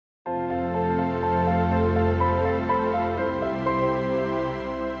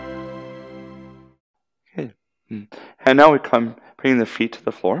And now we come, bring the feet to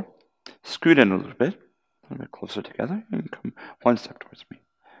the floor. Scoot in a little bit closer together, and come one step towards me.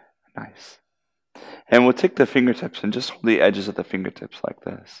 Nice. And we'll take the fingertips and just hold the edges of the fingertips like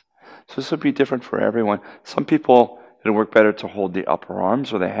this. So this will be different for everyone. Some people, it'll work better to hold the upper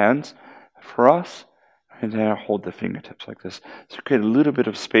arms or the hands. For us, and then hold the fingertips like this. So create a little bit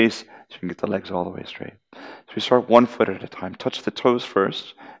of space so you can get the legs all the way straight. So we start 1 foot at a time. Touch the toes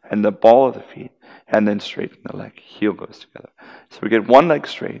first, and the ball of the feet, and then straighten the leg. Heel goes together. So we get one leg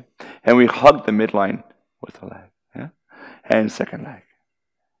straight, and we hug the midline with the leg. Yeah? And second leg.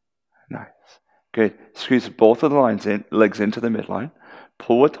 Nice. Good. Squeeze both of the legs into the midline.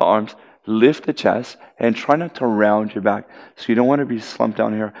 Pull with the arms. Lift the chest and try not to round your back. So you don't want to be slumped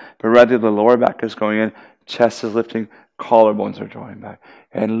down here, but rather the lower back is going in, chest is lifting, collarbones are drawing back.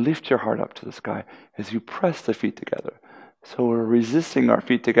 And lift your heart up to the sky as you press the feet together. So we're resisting our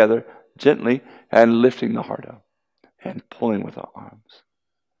feet together gently and lifting the heart up and pulling with our arms.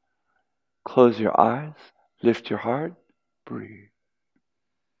 Close your eyes, lift your heart, breathe.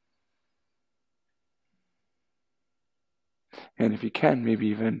 And if you can, maybe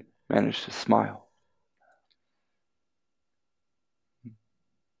even manage to smile.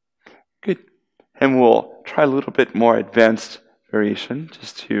 Good. And we'll try a little bit more advanced variation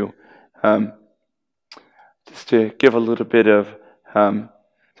just to give a little bit of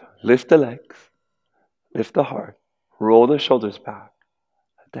lift the legs, lift the heart, roll the shoulders back,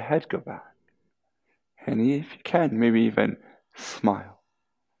 let the head go back. And if you can, maybe even smile.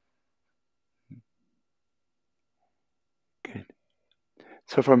 Good.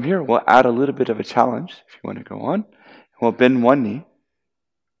 So from here, we'll add a little bit of a challenge if you want to go on. We'll bend one knee.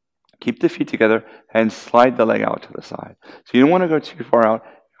 Keep the feet together and slide the leg out to the side. So you don't want to go too far out.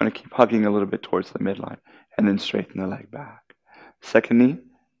 You want to keep hugging a little bit towards the midline and then straighten the leg back. Second knee,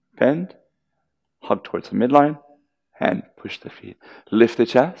 bend, hug towards the midline, and push the feet. Lift the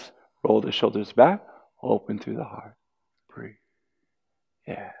chest, roll the shoulders back, open through the heart. Breathe.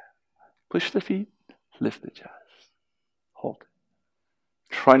 Yeah. Push the feet, lift the chest. Hold it.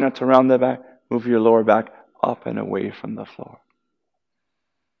 Try not to round the back. Move your lower back up and away from the floor.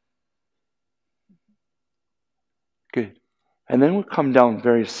 Good. And then we'll come down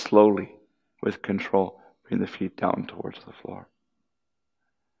very slowly with control. Bring the feet down towards the floor.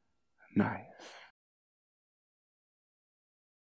 Nice.